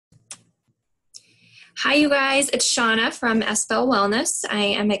Hi, you guys. It's Shauna from SBell Wellness. I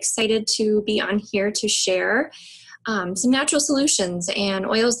am excited to be on here to share some natural solutions and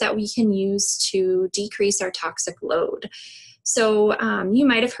oils that we can use to decrease our toxic load. So you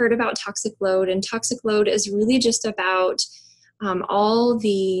might have heard about toxic load, and toxic load is really just about all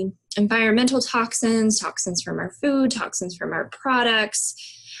the environmental toxins, toxins from our food, toxins from our products,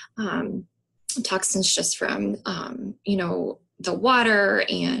 toxins just from, the water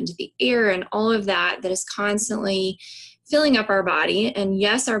and the air and all of that is constantly filling up our body. And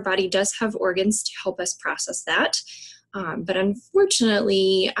yes, our body does have organs to help us process that. But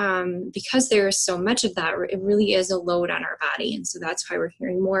unfortunately, because there is so much of that, it really is a load on our body. And so that's why we're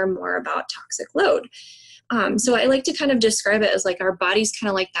hearing more and more about toxic load. So I like to kind of describe it as like our body's kind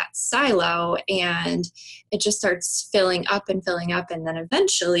of like that silo, and it just starts filling up. And then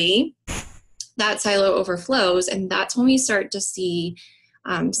eventually that silo overflows, and that's when we start to see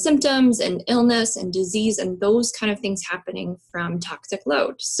symptoms and illness and disease and those kind of things happening from toxic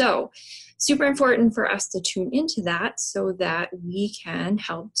load. So super important for us to tune into that so that we can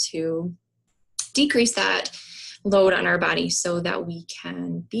help to decrease that load on our body so that we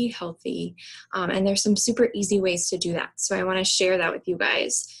can be healthy. And there's some super easy ways to do that. So I want to share that with you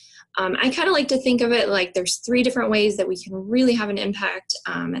guys. I kind of like to think of it like there's 3 different ways that we can really have an impact,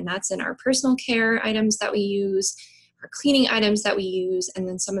 and that's in our personal care items that we use, our cleaning items that we use, and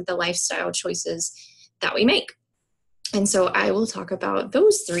then some of the lifestyle choices that we make. And so I will talk about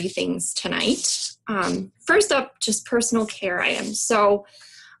those 3 things tonight. First up, just personal care items. So,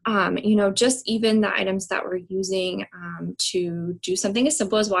 just even the items that we're using to do something as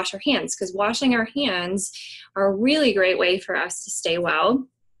simple as wash our hands, because washing our hands are a really great way for us to stay well.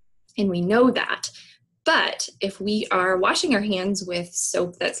 And we know that. But if we are washing our hands with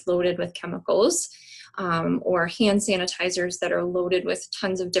soap that's loaded with chemicals, or hand sanitizers that are loaded with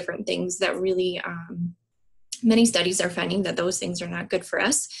tons of different things that really, many studies are finding that those things are not good for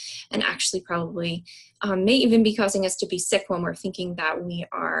us, and actually probably may even be causing us to be sick when we're thinking that we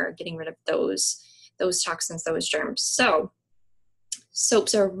are getting rid of those toxins, those germs. So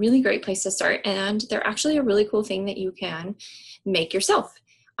soaps are a really great place to start, and they're actually a really cool thing that you can make yourself.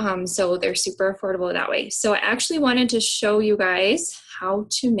 So they're super affordable that way. So I actually wanted to show you guys how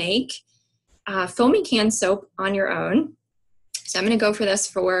to make foaming hand soap on your own. So I'm going to go for this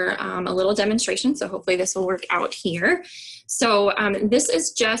for a little demonstration. So hopefully this will work out here. So this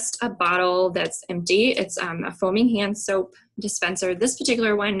is just a bottle that's empty. It's a foaming hand soap dispenser. This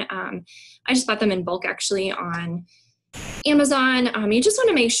particular one, I just bought them in bulk actually on Amazon. You just want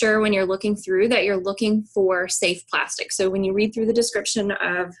to make sure when you're looking through that you're looking for safe plastic. So when you read through the description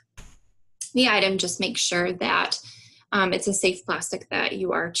of the item, just make sure that it's a safe plastic that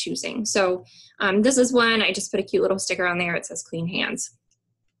you are choosing. So this is one, I just put a cute little sticker on there. It says clean hands.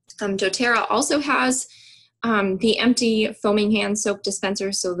 doTERRA also has the empty foaming hand soap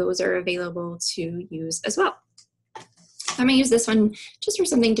dispensers, so those are available to use as well. I'm going to use this one just for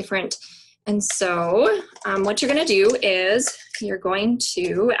something different. And so what you're going to do is you're going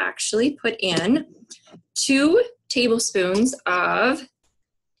to actually put in 2 tablespoons of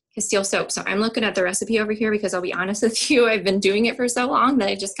Castile soap. So I'm looking at the recipe over here because I'll be honest with you, I've been doing it for so long that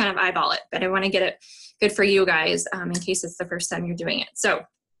I just kind of eyeball it, but I want to get it good for you guys in case it's the first time you're doing it. So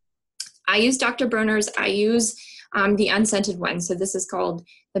I use Dr. Bronner's. I use the unscented one. So this is called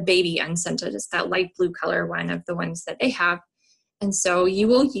the baby unscented. It's that light blue color one of the ones that they have. And so you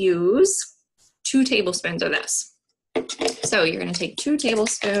will use 2 tablespoons of this. So you're going to take 2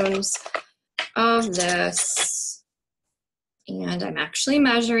 tablespoons of this, and I'm actually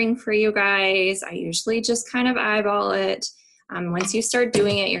measuring for you guys. I usually just kind of eyeball it. Once you start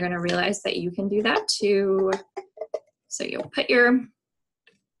doing it, you're going to realize that you can do that too. So you'll put your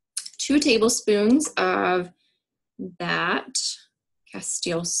 2 tablespoons of that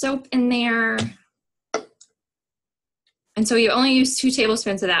Castile soap in there. And so you only use 2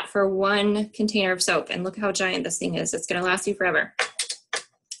 tablespoons of that for 1 container of soap. And look how giant this thing is. It's going to last you forever.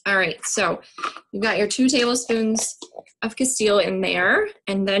 All right, so you've got your 2 tablespoons of Castile in there.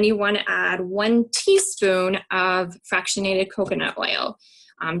 And then you want to add 1 teaspoon of fractionated coconut oil.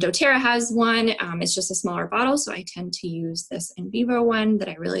 doTERRA has one. It's just a smaller bottle, so I tend to use this In Vivo one that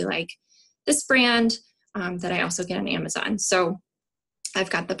I really like. This brand that I also get on Amazon. So I've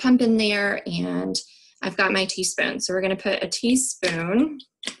got the pump in there, and I've got my teaspoon. So we're going to put a teaspoon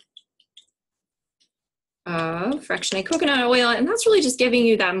of fractionated coconut oil, and that's really just giving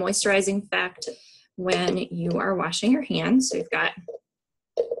you that moisturizing effect when you are washing your hands. So you've got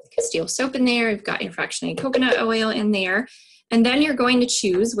Castile soap in there, you've got your fractionated coconut oil in there, and then you're going to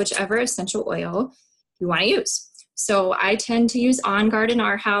choose whichever essential oil you want to use. So I tend to use On Guard in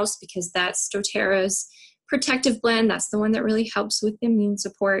our house because that's doTERRA's protective blend. That's the one that really helps with immune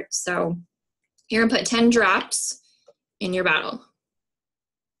support. So you're gonna put 10 drops in your bottle.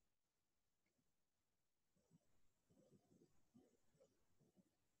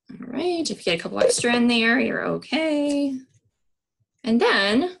 All right, if you get a couple extra in there, you're okay. And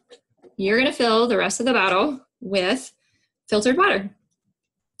then you're gonna fill the rest of the bottle with filtered water.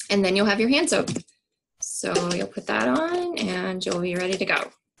 And then you'll have your hand soap. So you'll put that on and you'll be ready to go.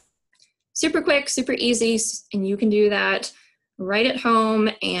 Super quick, super easy, and you can do that right at home.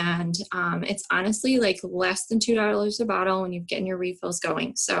 And it's honestly like less than $2 a bottle when you're getting your refills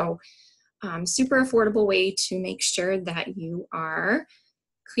going. So super affordable way to make sure that you are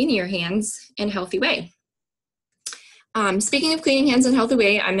cleaning your hands in a healthy way. Speaking of cleaning hands in a healthy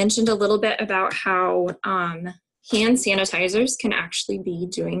way, I mentioned a little bit about how hand sanitizers can actually be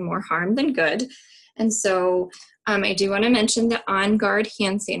doing more harm than good. And so I do want to mention the On Guard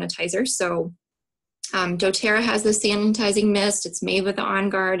hand sanitizer. So doTERRA has the sanitizing mist. It's made with the On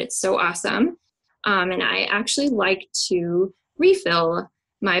Guard. It's so awesome. And I actually like to refill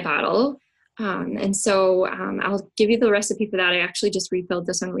my bottle. And so I'll give you the recipe for that. I actually just refilled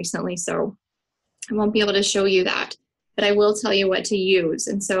this one recently, so I won't be able to show you that, but I will tell you what to use.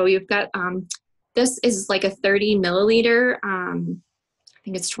 And so you've got, this is like a 30 milliliter, I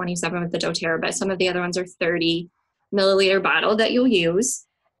think it's 27 with the doTERRA, but some of the other ones are 30 milliliter bottle that you'll use.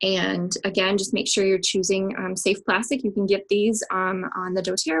 And again, just make sure you're choosing safe plastic. You can get these on the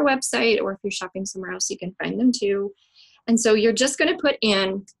doTERRA website, or if you're shopping somewhere else, you can find them too. And so you're just gonna put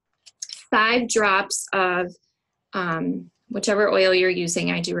in 5 drops of whichever oil you're using.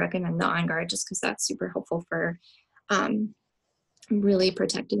 I do recommend the On Guard just because that's super helpful for really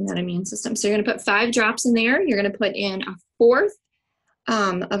protecting that immune system. So you're gonna put 5 drops in there. You're gonna put in 1/4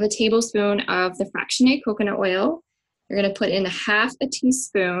 of a tablespoon of the fractionated coconut oil. You're gonna put in 1/2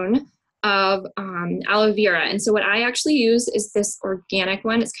 teaspoon of aloe vera. And so what I actually use is this organic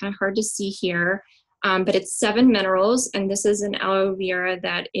one. It's kind of hard to see here, but it's 7 minerals, and this is an aloe vera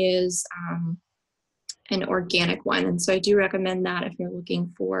that is an organic one. And so I do recommend that if you're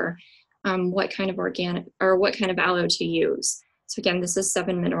looking for what kind of organic or what kind of aloe to use. So again, this is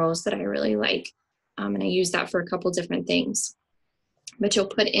 7 minerals that I really like, and I use that for a couple different things. But you'll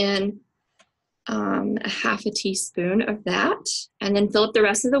put in 1/2 teaspoon of that, and then fill up the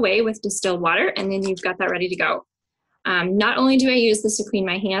rest of the way with distilled water, and then you've got that ready to go. Not only do I use this to clean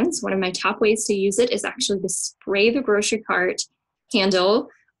my hands, one of my top ways to use it is actually to spray the grocery cart handle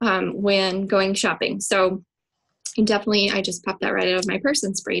when going shopping. So I just pop that right out of my purse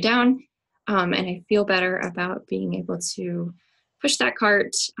and spray down, and I feel better about being able to push that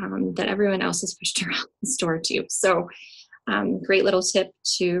cart that everyone else has pushed around the store too. So great little tip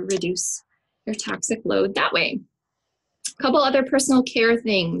to reduce your toxic load that way. A couple other personal care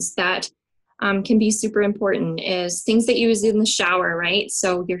things that can be super important is things that you use in the shower, right?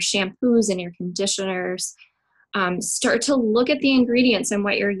 So your shampoos and your conditioners, start to look at the ingredients and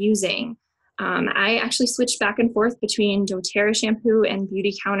what you're using. I actually switch back and forth between doTERRA shampoo and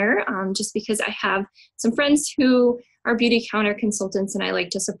Beauty Counter just because I have some friends who are Beauty Counter consultants and I like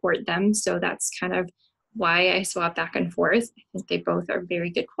to support them. So that's kind of why I swap back and forth. I think they both are very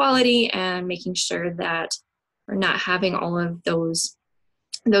good quality, and making sure that we're not having all of those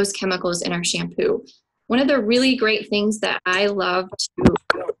chemicals in our shampoo. One of the really great things that I love to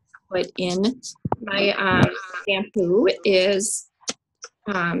put in my shampoo is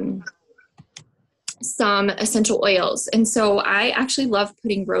some essential oils. And so I actually love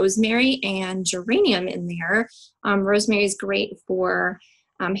putting rosemary and geranium in there. Rosemary is great for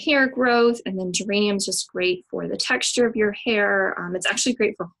hair growth, and then geranium is just great for the texture of your hair. It's actually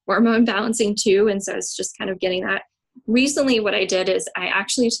great for hormone balancing too, and so it's just kind of getting that. Recently what I did is I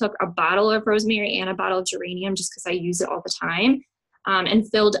actually took a bottle of rosemary and a bottle of geranium just because I use it all the time, and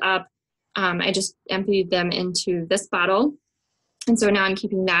filled up, I just emptied them into this bottle, and so now I'm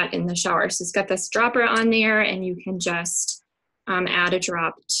keeping that in the shower. So it's got this dropper on there, and you can just add a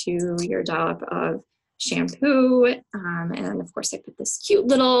drop to your dollop of shampoo, and of course I put this cute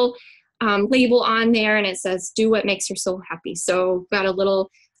little label on there, and it says do what makes your soul happy. So got a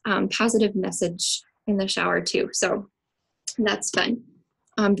little positive message in the shower too, so that's fun.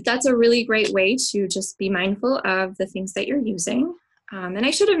 But that's a really great way to just be mindful of the things that you're using. And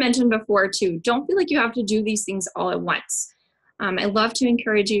I should have mentioned before too, don't feel like you have to do these things all at once. I love to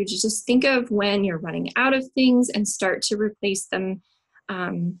encourage you to just think of when you're running out of things and start to replace them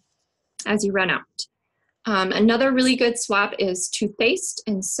as you run out. Another really good swap is toothpaste.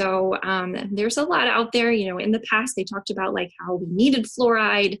 And so there's a lot out there, you know, in the past they talked about like how we needed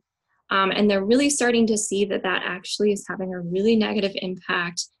fluoride And they're really starting to see that that actually is having a really negative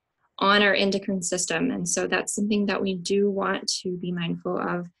impact on our endocrine system. And so that's something that we do want to be mindful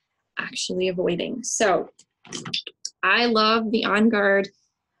of actually avoiding. So I love the On Guard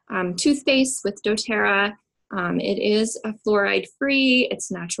toothpaste with doTERRA. It is a fluoride-free,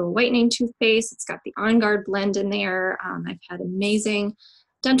 it's natural whitening toothpaste. It's got the On Guard blend in there. I've had amazing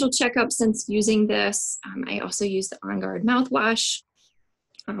dental checkups since using this. I also use the On Guard mouthwash,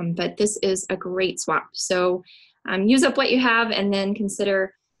 but this is a great swap. So use up what you have and then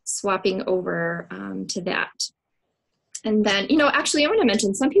consider swapping over to that. And then, actually I want to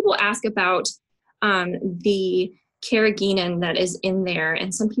mention, some people ask about the carrageenan that is in there,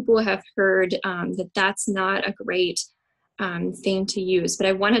 and some people have heard that that's not a great thing to use, but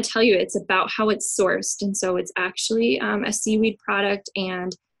I want to tell you it's about how it's sourced. And so it's actually a seaweed product,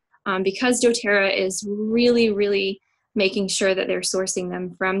 and because doTERRA is really making sure that they're sourcing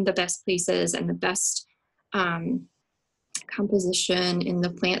them from the best places and the best composition in the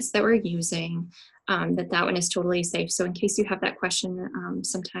plants that we're using, that one is totally safe. So in case you have that question,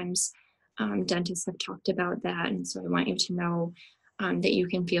 sometimes dentists have talked about that, and so I want you to know that you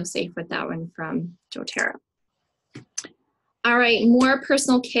can feel safe with that one from doTERRA. All right, more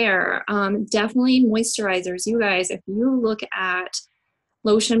personal care. Definitely moisturizers. You guys, if you look at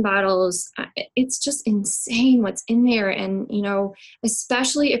lotion bottles, it's just insane what's in there. And,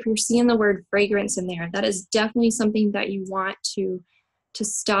 especially if you're seeing the word fragrance in there, that is definitely something that you want to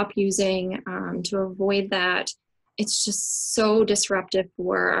stop using, to avoid that. It's just so disruptive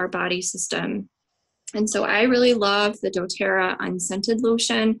for our body system. And so I really love the doTERRA unscented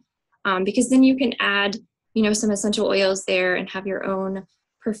lotion, because then you can add, some essential oils there and have your own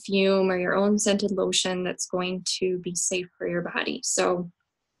perfume or your own scented lotion that's going to be safe for your body. So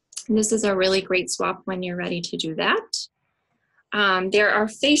this is a really great swap when you're ready to do that. There are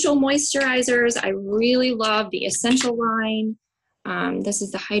facial moisturizers. I really love the Essential line. This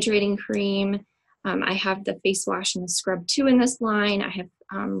is the hydrating cream. I have the face wash and the scrub too in this line. I have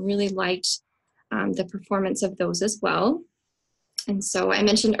really liked the performance of those as well. And so I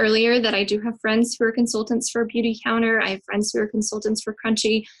mentioned earlier that I do have friends who are consultants for Beauty Counter. I have friends who are consultants for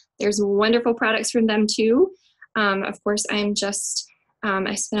Crunchy. There's wonderful products from them too. Of course, I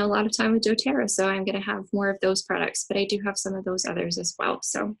spent a lot of time with doTERRA, so I'm going to have more of those products, but I do have some of those others as well.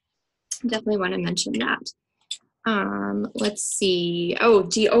 So definitely want to mention that. Let's see. Oh,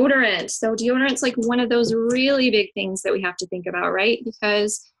 deodorant. So deodorant's like one of those really big things that we have to think about, right?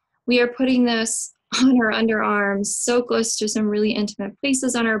 Because we are putting this on our underarms, so close to some really intimate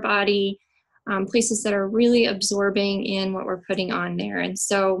places on our body, places that are really absorbing in what we're putting on there. And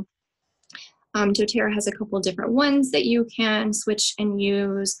so doTERRA has a couple different ones that you can switch and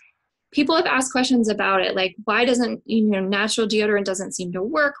use. People have asked questions about it, like why doesn't, natural deodorant doesn't seem to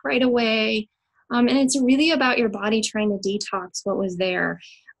work right away. And it's really about your body trying to detox what was there.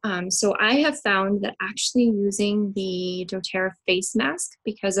 So I have found that actually using the doTERRA face mask,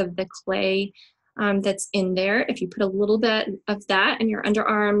 because of the clay that's in there, if you put a little bit of that in your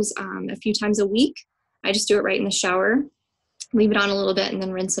underarms a few times a week, I just do it right in the shower, leave it on a little bit and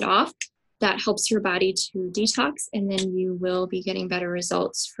then rinse it off. That helps your body to detox, and then you will be getting better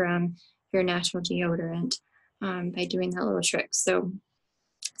results from your natural deodorant by doing that little trick. So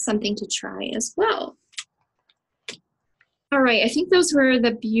something to try as well. All right, I think those were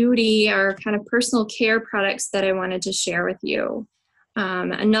the beauty or kind of personal care products that I wanted to share with you.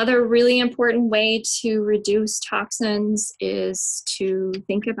 Another really important way to reduce toxins is to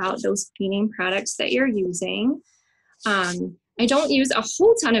think about those cleaning products that you're using. I don't use a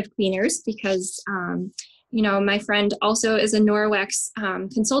whole ton of cleaners because, my friend also is a Norwex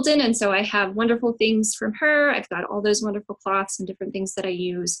consultant, and so I have wonderful things from her. I've got all those wonderful cloths and different things that I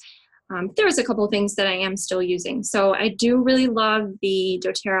use. There's a couple of things that I am still using. So I do really love the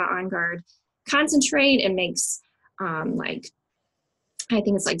doTERRA On Guard concentrate. It makes I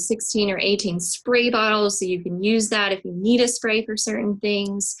think it's like 16 or 18 spray bottles, so you can use that if you need a spray for certain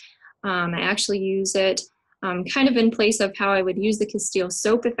things. I actually use it kind of in place of how I would use the Castile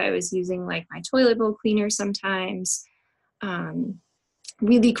soap if I was using like my toilet bowl cleaner sometimes.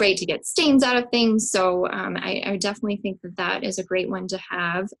 Really great to get stains out of things. So I definitely think that is a great one to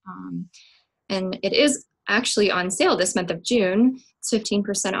have. And it is actually on sale this month of June. It's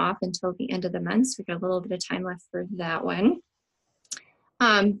 15% off until the end of the month. So we've got a little bit of time left for that one.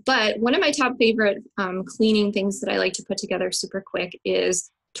 But one of my top favorite cleaning things that I like to put together super quick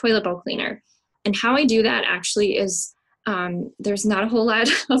is toilet bowl cleaner. And how I do that actually is there's not a whole lot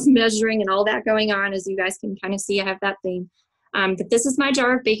of measuring and all that going on, as you guys can kind of see. I have that thing. But this is my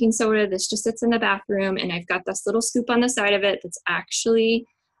jar of baking soda. This just sits in the bathroom, and I've got this little scoop on the side of it that's actually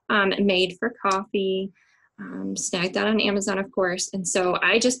made for coffee. Snagged that on Amazon, of course. And so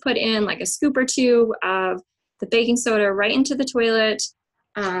I just put in like a scoop or two of the baking soda right into the toilet,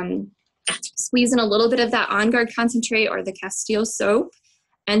 squeeze in a little bit of that On Guard concentrate or the Castile soap,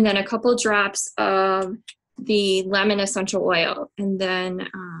 and then a couple drops of the lemon essential oil. And then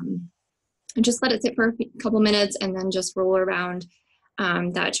just let it sit for a couple minutes and then just roll around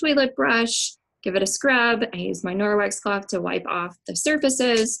that toilet brush, give it a scrub. I use my Norwex cloth to wipe off the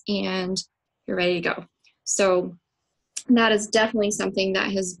surfaces, and you're ready to go. So that is definitely something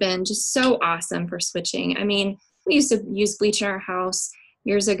that has been just so awesome for switching. I mean, we used to use bleach in our house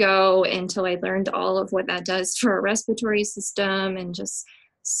years ago until I learned all of what that does for our respiratory system and just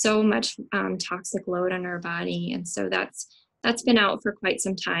so much toxic load on our body. And so that's been out for quite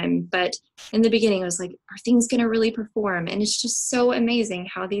some time. But in the beginning, I was like, are things going to really perform? And it's just so amazing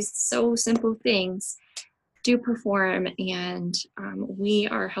how these so simple things do perform, and we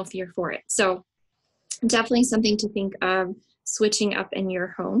are healthier for it. So definitely something to think of switching up in your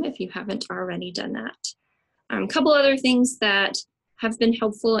home if you haven't already done that. A couple other things that have been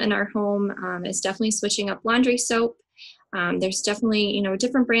helpful in our home is definitely switching up laundry soap. There's definitely,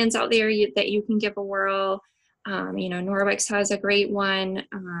 different brands out there that you can give a whirl. Norwex has a great one.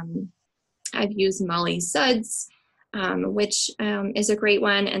 I've used Molly Suds, which is a great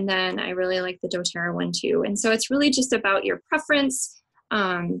one. And then I really like the doTERRA one too. And so it's really just about your preference.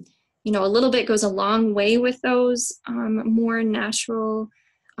 A little bit goes a long way with those more natural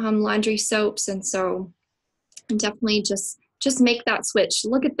laundry soaps. And so definitely just make that switch.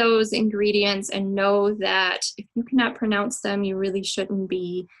 Look at those ingredients and know that if you cannot pronounce them, you really shouldn't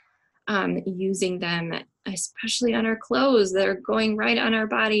be using them, especially on our clothes that are going right on our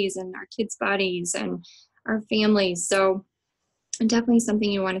bodies and our kids' bodies and our families. So definitely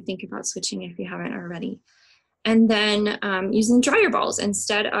something you want to think about switching if you haven't already. And then using dryer balls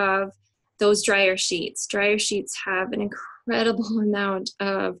instead of those dryer sheets. Dryer sheets have an incredible amount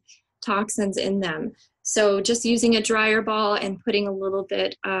of toxins in them. So just using a dryer ball and putting a little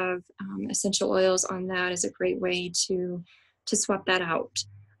bit of essential oils on that is a great way to swap that out.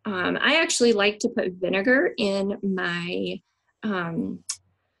 I actually like to put vinegar in my,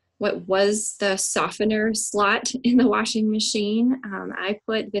 what was the softener slot in the washing machine. I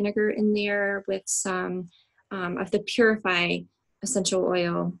put vinegar in there with some of the Purify essential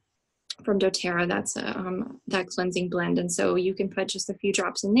oil from doTERRA. That's that cleansing blend. And so you can put just a few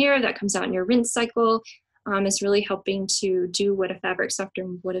drops in there. That comes out in your rinse cycle. It's really helping to do what a fabric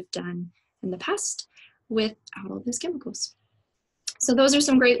softener would have done in the past without all those chemicals. So those are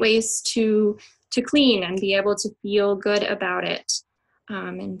some great ways to clean and be able to feel good about it,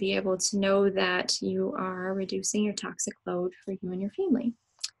 and be able to know that you are reducing your toxic load for you and your family.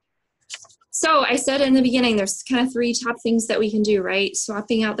 So I said in the beginning, there's kind of 3 top things that we can do, right?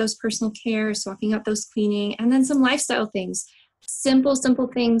 Swapping out those personal care, swapping out those cleaning, and then some lifestyle things. Simple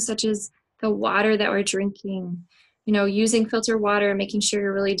things such as the water that we're drinking, using filtered water, making sure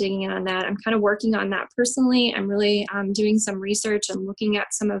you're really digging in on that. I'm kind of working on that personally. I'm really doing some research and looking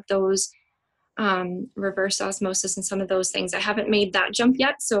at some of those reverse osmosis and some of those things. I haven't made that jump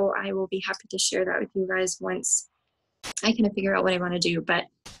yet, so I will be happy to share that with you guys once I kind of figure out what I want to do. But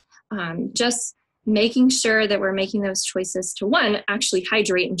just making sure that we're making those choices to, one, actually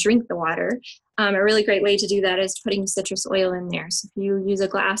hydrate and drink the water. A really great way to do that is putting citrus oil in there. So if you use a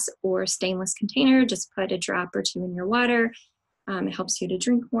glass or stainless container, just put a drop or 2 in your water. It helps you to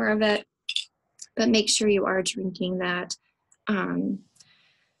drink more of it. But make sure you are drinking that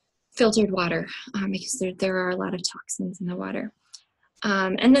filtered water because there are a lot of toxins in the water.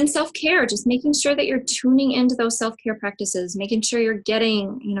 And then self-care, just making sure that you're tuning into those self-care practices, making sure you're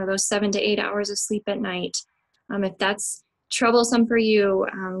getting, those 7 to 8 hours of sleep at night. If that's troublesome for you,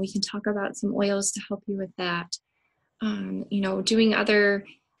 we can talk about some oils to help you with that. Doing other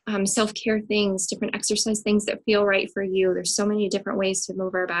self-care things, different exercise things that feel right for you. There's so many different ways to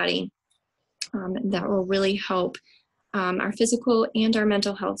move our body that will really help our physical and our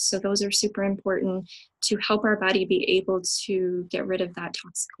mental health. So those are super important to help our body be able to get rid of that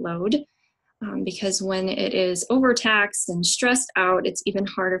toxic load. Because when it is overtaxed and stressed out, it's even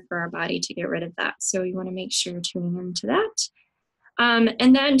harder for our body to get rid of that. So you want to make sure you're tuning into that.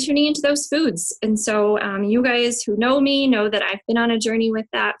 And then tuning into those foods. And so you guys who know me know that I've been on a journey with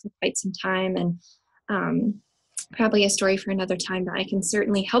that for quite some time, and probably a story for another time, but I can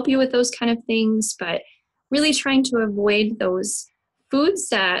certainly help you with those kind of things, but really trying to avoid those foods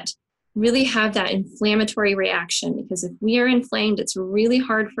that really have that inflammatory reaction, because if we are inflamed, it's really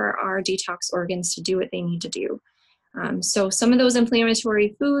hard for our detox organs to do what they need to do. So some of those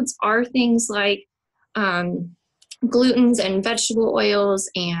inflammatory foods are things like glutens and vegetable oils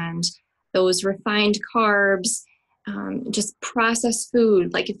and those refined carbs, just processed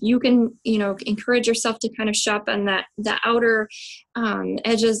food. Like if you can, encourage yourself to kind of shop on the outer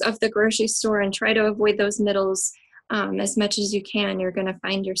edges of the grocery store and try to avoid those middles as much as you can, you're going to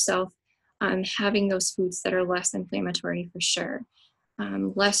find yourself having those foods that are less inflammatory for sure.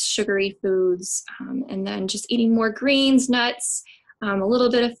 Less sugary foods, and then just eating more greens, nuts, a little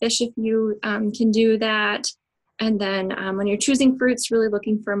bit of fish if you can do that. And then when you're choosing fruits, really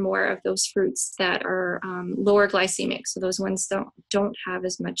looking for more of those fruits that are lower glycemic. So those ones don't have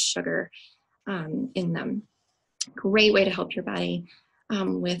as much sugar in them. Great way to help your body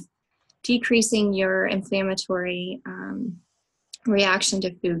with decreasing your inflammatory reaction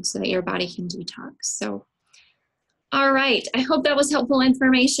to food so that your body can detox. So, all right, I hope that was helpful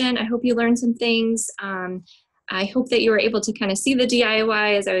information. I hope you learned some things. I hope that you were able to kind of see the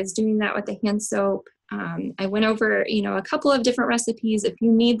DIY as I was doing that with the hand soap. I went over, a couple of different recipes. If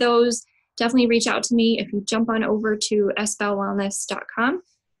you need those, definitely reach out to me. If you jump on over to sbellwellness.com,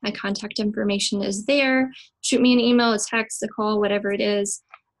 my contact information is there. Shoot me an email, a text, a call, whatever it is.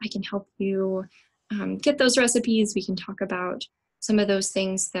 I can help you get those recipes. We can talk about some of those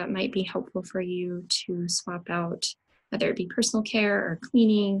things that might be helpful for you to swap out, whether it be personal care or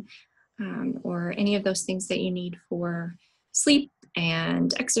cleaning, or any of those things that you need for sleep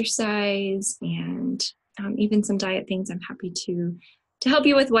and exercise, and even some diet things. I'm happy to help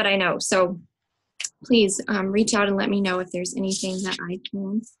you with what I know. So please reach out and let me know if there's anything that I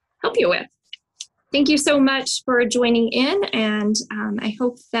can help you with. Thank you so much for joining in, and I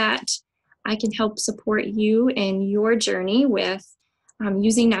hope that I can help support you in your journey with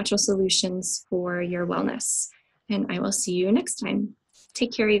using natural solutions for your wellness. And I will see you next time.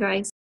 Take care, you guys.